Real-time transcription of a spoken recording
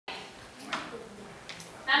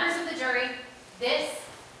jury, this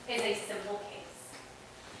is a simple case.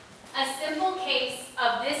 A simple case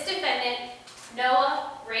of this defendant,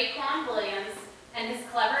 Noah Raekwon Williams, and his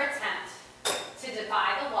clever attempt to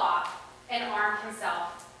defy the law and arm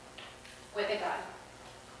himself with a gun.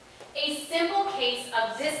 A simple case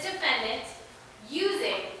of this defendant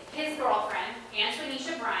using his girlfriend,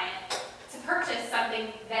 Antoinisha Bryant, to purchase something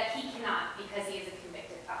that he cannot because he is a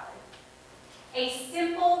convicted felon. A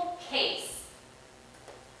simple case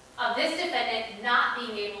of this defendant not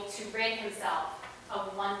being able to rid himself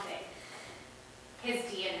of one thing, his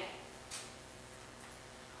DNA.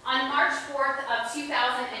 On March 4th of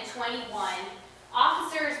 2021,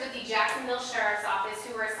 officers with the Jacksonville Sheriff's Office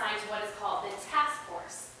who were assigned to what is called the task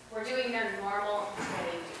force were doing their normal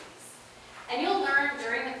patrolling duties. And you'll learn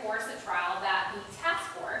during the course of trial that the task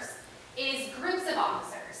force is groups of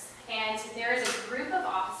officers, and there is a group of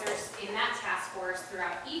officers in that task force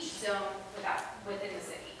throughout each zone within the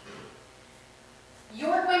city.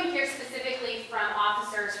 You're going to hear specifically from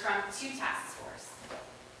officers from two task forces,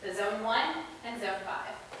 the Zone 1 and Zone 5.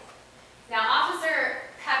 Now, Officer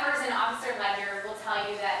Peppers and Officer Ledger will tell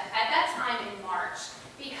you that at that time in March,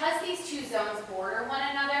 because these two zones border one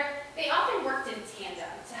another, they often worked in tandem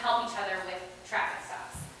to help each other with traffic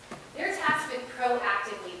stops. They're tasked with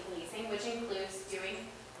proactively policing, which includes doing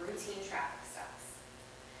routine traffic stops.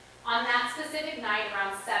 On that specific night,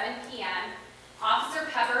 around 7 p.m., Officer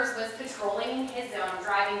Peppers was patrolling in his zone,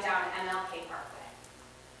 driving down MLK Parkway.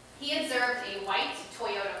 He observed a white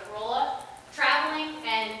Toyota Corolla traveling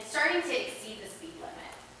and starting to exceed the speed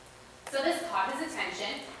limit. So this caught his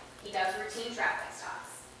attention. He does routine traffic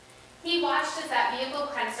stops. He watched as that vehicle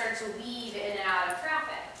kind of started to weave in and out of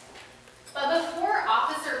traffic. But before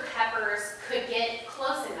Officer Peppers could get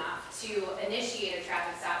close enough to initiate a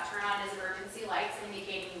traffic stop, turn on his emergency lights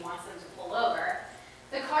indicating he wants them to pull over,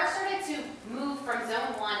 the car started to move from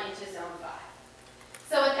Zone 1 into Zone 5.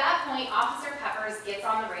 So at that point, Officer Peppers gets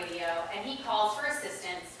on the radio and he calls for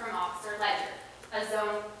assistance from Officer Ledger, a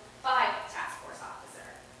Zone 5 task force officer.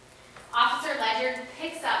 Officer Ledger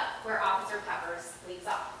picks up where Officer Peppers leaves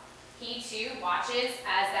off. He too watches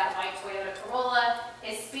as that white Toyota Corolla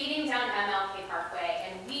is speeding down MLK Parkway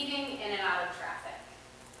and weaving in and out of traffic.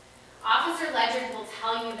 Officer Ledger will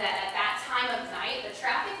tell you that at that time of night, the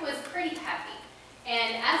traffic was pretty heavy.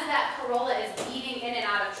 And as that Corolla is weaving in and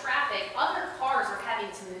out of traffic, other cars are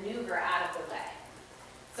having to maneuver out of the way.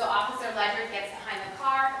 So Officer Ledger gets behind the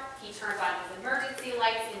car, he turns on his emergency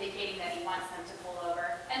lights indicating that he wants them to pull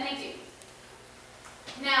over, and they do.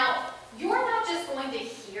 Now, you're not just going to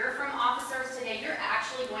hear from officers today, you're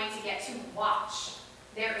actually going to get to watch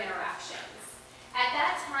their interactions. At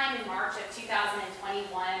that time in March of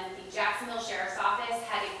 2021, the Jacksonville Sheriff's Office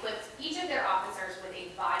had equipped each of their officers with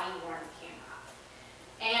a body-worn camera.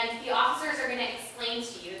 And the officers are going to explain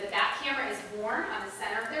to you that that camera is worn on the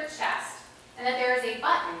center of their chest and that there is a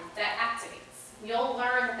button that activates. You'll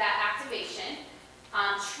learn that that activation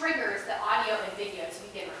triggers the audio and video to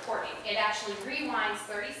begin recording. It actually rewinds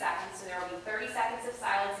 30 seconds, so there will be 30 seconds of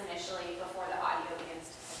silence initially before the audio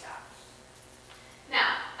begins to pick up.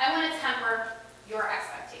 Now, I want to temper your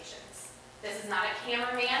expectations. This is not a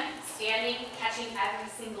cameraman standing, catching every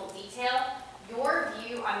single detail. Your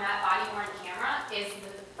view on that body-worn camera is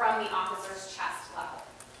from the officer's chest level.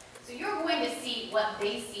 So you're going to see what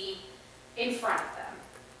they see in front of them.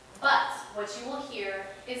 But what you will hear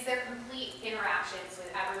is their complete interactions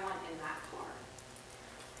with everyone in that car.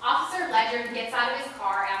 Officer Ledger gets out of his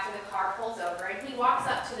car after the car pulls over and he walks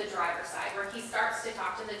up to the driver's side where he starts to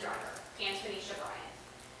talk to the driver, Antoinisha Bryant.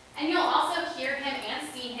 And you'll also hear him and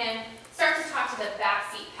see him start to talk to the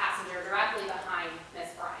backseat passenger directly behind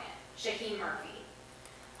Miss Bryant, Shaquem Murphy.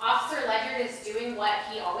 Officer Ledger is doing what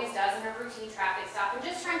he always does in a routine traffic stop and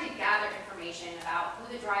just trying to gather information about who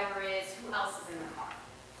the driver is, who else is in the car.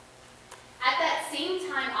 At that same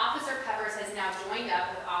time, Officer Peppers has now joined up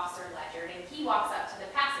with Officer Ledger and he walks up to the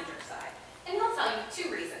passenger side. And he'll tell you two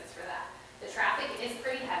reasons for that. The traffic is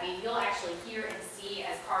pretty heavy. You'll actually hear and see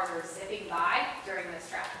as cars are zipping by during this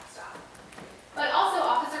traffic stop. But also,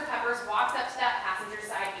 Officer Peppers walks up to that passenger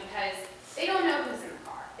side because they don't know who's in the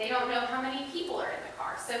car. They don't know how many people are in the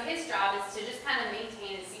car. So his job is to just kind of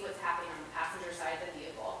maintain and see what's happening on the passenger side of the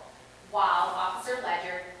vehicle, while Officer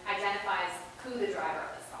Ledger identifies who the driver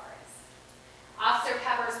of this car is. Officer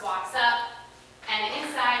Peppers walks up, and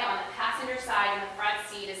inside on the passenger side in the front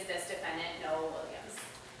seat is this defendant, Noah Williams.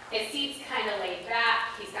 His seat's kind of laid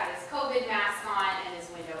back, he's got his COVID mask on, and his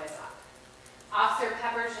window is up. Officer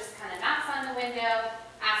Peppers just kind of knocks on the window,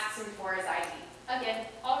 asks him for his ID. Again,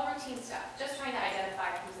 all routine stuff, just trying to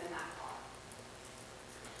identify who's in that car.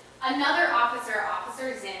 Another officer,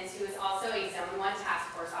 Officer Zins, who is also a Zone 1 task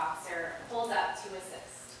force officer,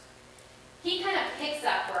 he kind of picks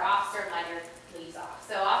up where Officer Ledyard leaves off.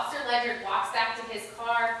 So Officer Ledyard walks back to his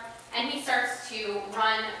car, and he starts to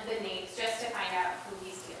run the names just to find out who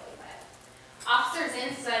he's dealing with. Officer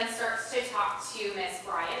Zins then starts to talk to Miss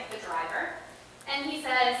Bryant, the driver, and he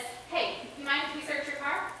says, "Hey, do you mind if we search your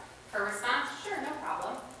car?" Her response, "Sure, no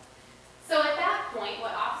problem." So at that point,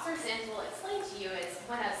 what Officer Zins will explain to you is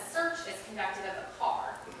when a search is conducted of a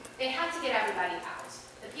car, they have to get everybody out.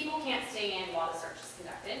 The people can't stay in while the search is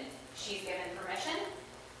conducted. She's given permission.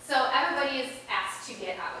 So everybody is asked to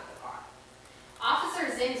get out of the car. Officer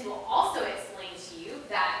Zins will also explain to you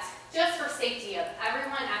that just for safety of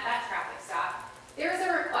everyone at that traffic stop, there's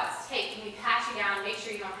a request. Hey, can we pat you down, make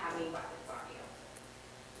sure you don't have any weapons on you?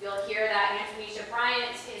 You'll hear that Antonisha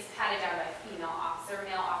Bryant is patted down by a female officer.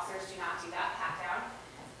 Male officers do not do that pat down.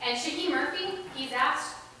 And Shaheem Murphy, he's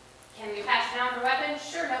asked, "Can we pat you down for weapons?"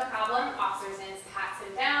 "Sure, no problem." Officer Zins pats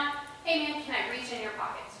him down. "Hey man, can I reach in your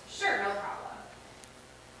pocket?" "Sure, no problem."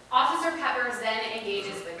 Officer Peppers then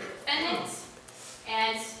engages with the defendant,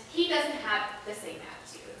 and he doesn't have the same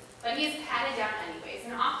attitude, but he is patted down anyways.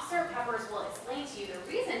 And Officer Peppers will explain to you the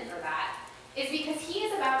reason for that is because he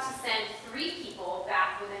is about to send 3 people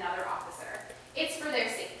back with another officer. It's for their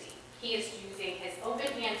safety. He is using his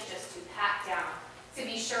open hands just to pat down to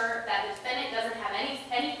be sure that the defendant doesn't have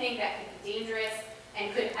anything that could be dangerous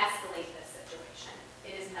and could escalate this situation.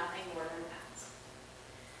 It is nothing more than that.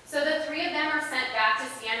 So the 3 of them are sent back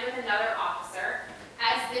to stand with another officer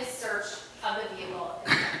as this search of the vehicle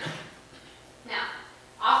is done. Now,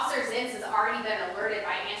 Officer Zins has already been alerted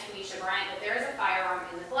by Antonisha Bryant that there is a firearm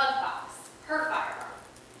in the glove box, her firearm.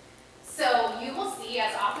 So you will see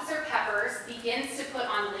as Officer Peppers begins to put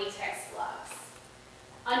on latex gloves.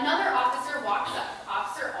 Another officer walks up,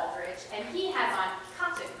 Officer Aldridge, and he has on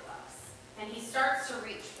cotton gloves. And he starts to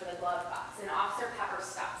reach for the glove box, and Officer Peppers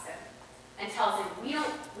stops him and tells him, we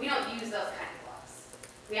don't use those kind of gloves.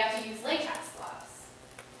 We have to use latex gloves.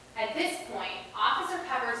 At this point, Officer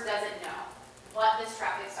Peppers doesn't know what this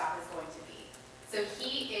traffic stop is going to be. So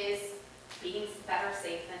he is being better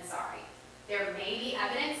safe than sorry. There may be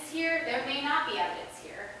evidence here, there may not be evidence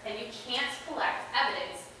here, and you can't collect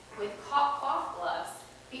evidence with cloth gloves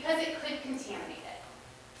because it could contaminate it.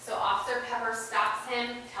 So Officer Peppers stops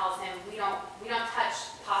him, tells him, we don't touch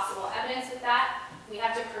possible evidence with that. We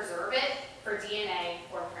have to preserve it for DNA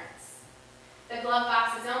or prints. The glove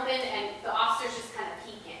box is open and the officers just kind of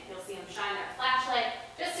peek in. You'll see them shine their flashlight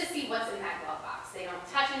just to see what's in that glove box. They don't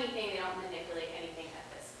touch anything, they don't manipulate anything at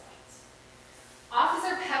this point.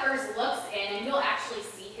 Officer Peppers looks in and you'll actually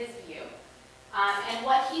see his view. And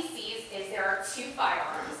what he sees is there are 2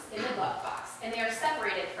 firearms in the glove box and they are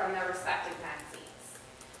separated from their respective magazines.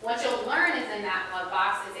 What you'll learn is in that glove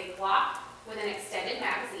box is a Glock with an extended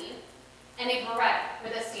magazine and a Beretta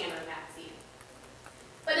with a standard magazine.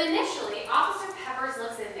 But initially, Officer Peppers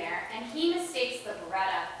looks in there and he mistakes the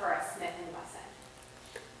Beretta for a Smith &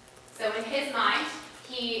 Wesson. So in his mind,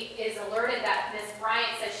 he is alerted that Ms.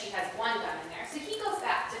 Bryant says she has 1 gun in there, so he goes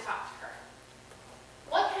back to talk to her.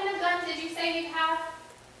 "What kind of gun did you say you have?"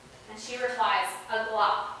 And she replies, "A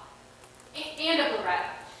Glock and a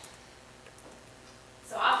Beretta."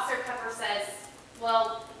 So Officer Pepper says,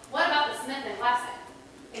 "Well, what about the Smith & Wesson?"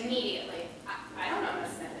 Immediately, I don't know no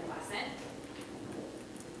Smith & Wesson.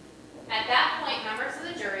 At that point, members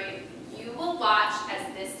of the jury, you will watch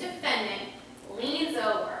as this defendant leans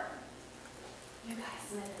over. "You got a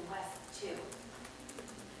Smith & Wesson too."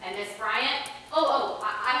 And Miss Bryant,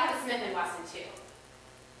 I have a Smith & Wesson too.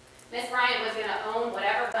 Miss Bryant was going to own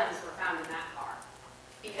whatever guns were found in that car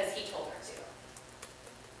because he told her to.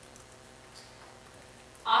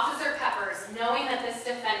 Officer Peppers, knowing that this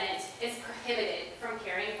defendant is prohibited from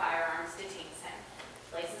carrying firearms, detains him,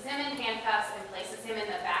 places him in handcuffs, and places him in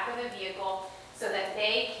the back of the vehicle so that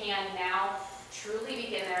they can now truly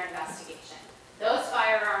begin their investigation. Those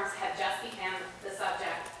firearms have just become the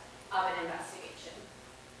subject of an investigation.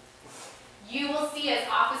 You will see as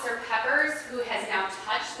Officer Peppers, who has now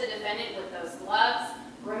touched the defendant with those gloves,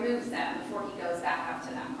 removes them before he goes back up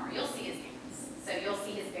to that car. You'll see his hands. So you'll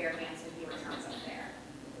see his bare hands when he returns up there.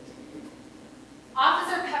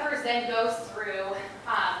 Officer Peppers then goes through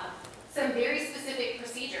some very specific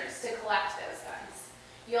procedures to collect those guns.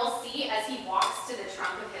 You'll see as he walks to the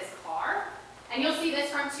trunk of his car, and you'll see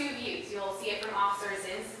this from 2 views. You'll see it from Officer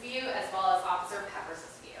Zinn's view as well as Officer Peppers'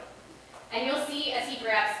 view. And you'll see as he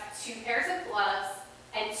grabs 2 pairs of gloves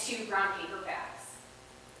and 2 brown paper bags.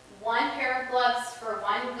 1 pair of gloves for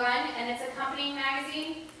 1 gun and its accompanying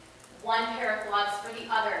magazine, 1 pair of gloves for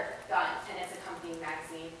the other gun and its accompanying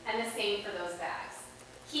magazine, and the same for those bags,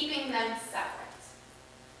 keeping them separate.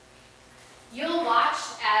 You'll watch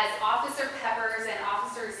as Officer Peppers and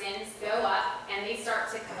Officer Zins go up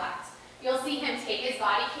you'll see him take his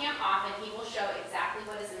body cam off and he will show exactly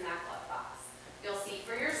what is in that glove box. You'll see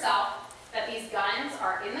for yourself that these guns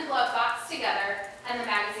are in the glove box together and the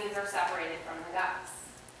magazines are separated from the guns.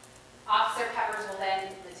 Officer Peppers will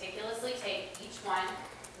then meticulously take each one,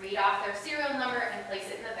 read off their serial number and place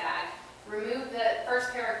it in the bag, remove the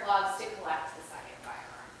first pair of gloves to collect the second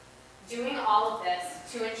firearm. Doing all of this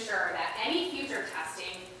to ensure that any future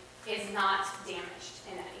testing is not damaged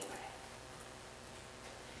in any way.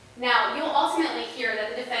 Now, you'll ultimately hear that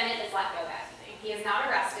the defendant is let go that evening. He is not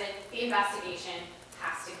arrested. The investigation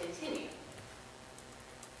has to continue.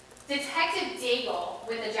 Detective Daigle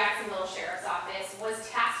with the Jacksonville Sheriff's Office was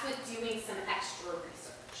tasked with doing some extra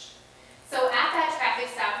research. So at that traffic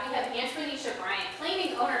stop, we have Antonisha Bryant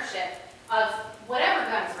claiming ownership of whatever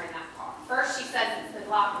guns were in that car. First, she says it's the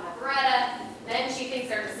Glock and the Beretta, then she thinks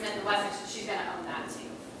they're the Smith & Wesson, so she's going to own that too.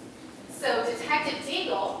 So Detective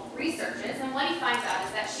Daigle researches, and what he finds out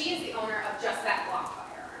is that she is the owner of just that Glock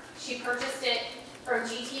firearm. She purchased it from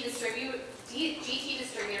GT Distributors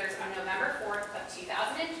on November 4th of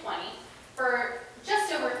 2020 for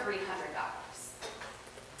just over $300.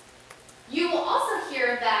 You will also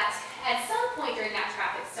hear that at some point during that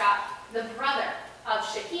traffic stop, the brother of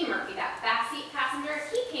Shaquem Murphy, that backseat passenger,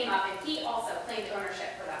 he came up and he also claimed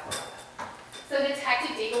ownership for that Beretta. So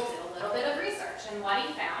Detective Daigle did a little bit of research, and what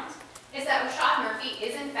he found is that Rashad Murphy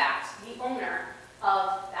is in fact the owner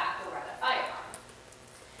of that Beretta firearm.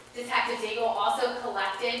 Detective Daigle also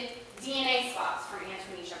collected DNA swabs from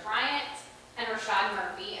Antonisha Bryant and Rashad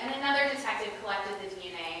Murphy, and another detective collected the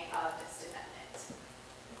DNA of this defendant.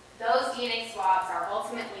 Those DNA swabs are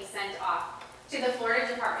ultimately sent off to the Florida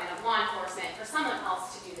Department of Law Enforcement for someone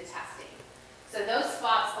else to do the testing. So those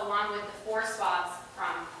swabs, along with the 4 swabs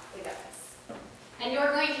from the guns. And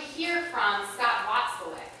you're going to hear from Scott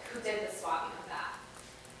Watzlawick, who did the swabbing of that.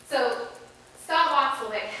 So Scott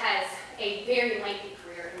Watzlawick has a very lengthy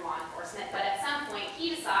career in law enforcement, but at some point he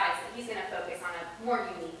decides that he's going to focus on a more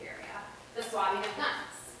unique area, the swabbing of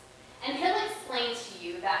guns. And he'll explain to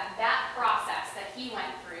you that that process that he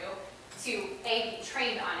went through to be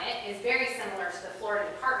trained on it is very similar to the Florida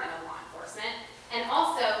Department of Law Enforcement, and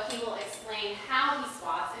also he will explain how he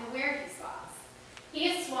swabs and where he swabs. He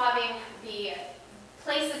is swabbing the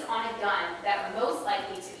places on a gun that are most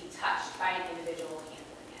likely to be touched by an individual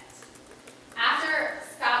handling it. After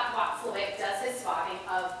Scott Watzlawick does his swabbing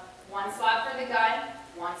of 1 swab for the gun,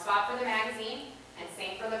 1 swab for the magazine, and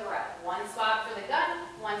same for the Beretta. 1 swab for the gun,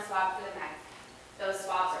 1 swab for the magazine. Those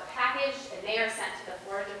swabs are packaged and they are sent to the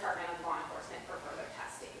Florida Department of Law Enforcement for further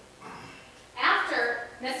testing.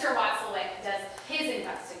 After Mr. Watzlawick does his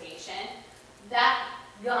investigation,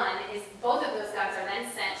 both of those guns are then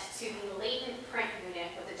sent to the latent print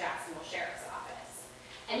unit with the Jacksonville Sheriff's Office.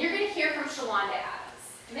 And you're going to hear from Shalonda Adams.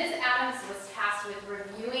 Ms. Adams was tasked with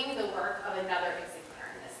reviewing the work of another examiner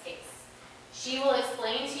in this case. She will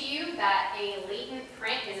explain to you that a latent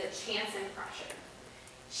print is a chance impression.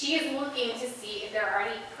 She is looking to see if there are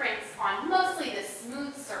any prints on mostly the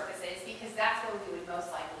smooth surfaces, because that's where we would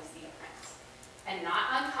most likely see a print. And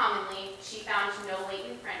not uncommonly, she found no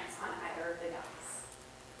latent prints on either of the guns.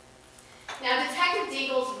 Now, Detective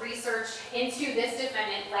Daigle's research into this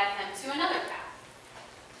defendant led him to another path.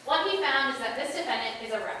 What he found is that this defendant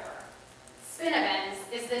is a rapper. Spinabenz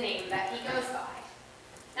is the name that he goes by.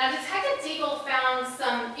 Now, Detective Daigle found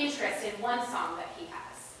some interest in one song that he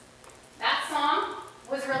has. That song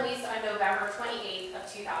was released on November 28th of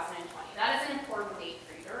 2020. That is an important date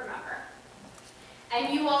for you to remember.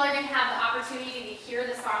 And you all are going to have the opportunity to hear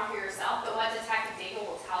the song for yourself, but what Detective Daigle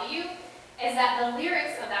will tell you is that the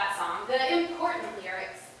lyrics of that song, the important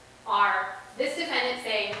lyrics, are this defendant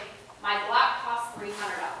saying, "My Glock costs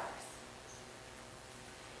 $300.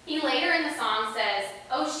 He later in the song says,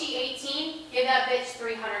 "Oh, she 18, give that bitch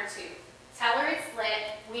 300 too. Tell her it's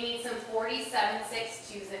lit, we need some 47, 6,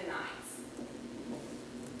 2s, and 9s.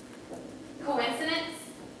 Coincidence?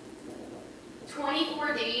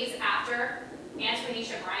 24 days after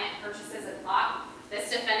Antonisha Bryant purchases a Glock, this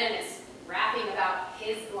defendant is rapping about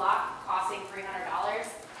his Glock costing $300.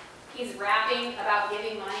 He's rapping about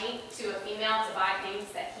giving money to a female to buy things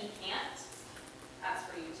that he can't. That's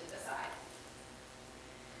for you to decide.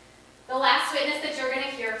 The last witness that you're going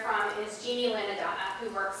to hear from is Jeannie Linadonna, who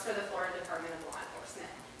works for the Florida Department of Law Enforcement.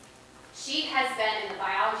 She has been in the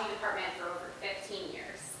biology department for over 15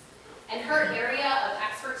 years, and her area of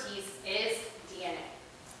expertise is DNA.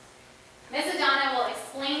 Ms. Adonna will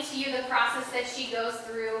explain to you the process that she goes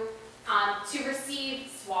through to receive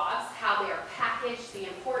swabs, how they are packaged, the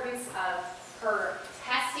importance of her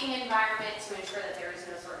testing environment to ensure that there is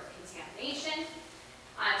no sort of contamination.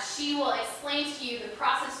 She will explain to you the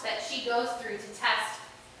process that she goes through to test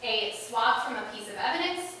a swab from a piece of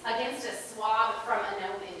evidence against a swab from a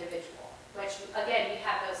known individual, which, again, we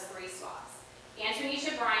have those three swabs.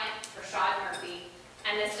 Antonisha Bryant, Rashad Murphy,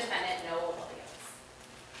 and this defendant, Noah Williams.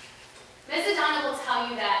 Ms. Adana will tell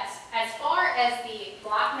you that as far as the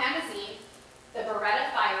Glock magazine, the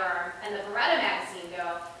Beretta firearm, and the Beretta magazine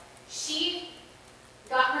go, she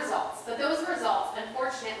got results, but those results,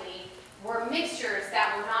 unfortunately, were mixtures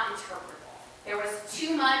that were not interpretable. There was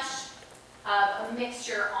too much of a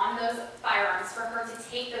mixture on those firearms for her to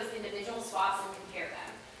take those individual swabs and compare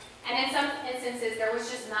them. And in some instances, there was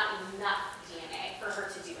just not enough DNA for her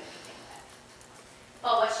to do anything with.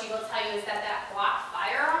 But what she will tell you is that that Glock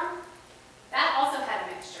firearm, that also had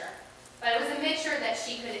a mixture, but it was a mixture that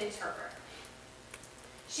she could interpret.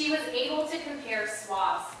 She was able to compare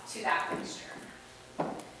swabs to that mixture.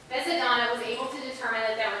 Ms. Adana was able to determine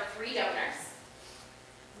that there were 3 donors,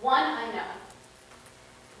 1 unknown,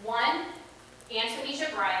 1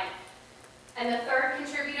 Antonisha Bryant, and the 3rd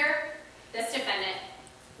contributor, this defendant,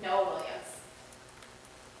 Noah Williams.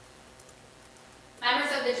 Members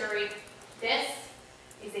of the jury, this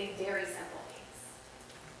is a very simple case.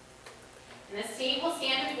 And the state will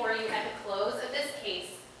stand before you at the close of this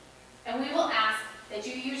case, and we will ask that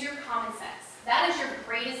you use your common sense. That is your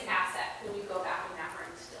greatest asset when you go back in that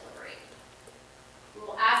room to deliberate. We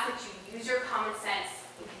will ask that you use your common sense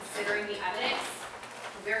in considering the evidence.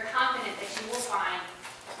 We are confident that you will find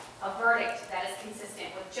a verdict that is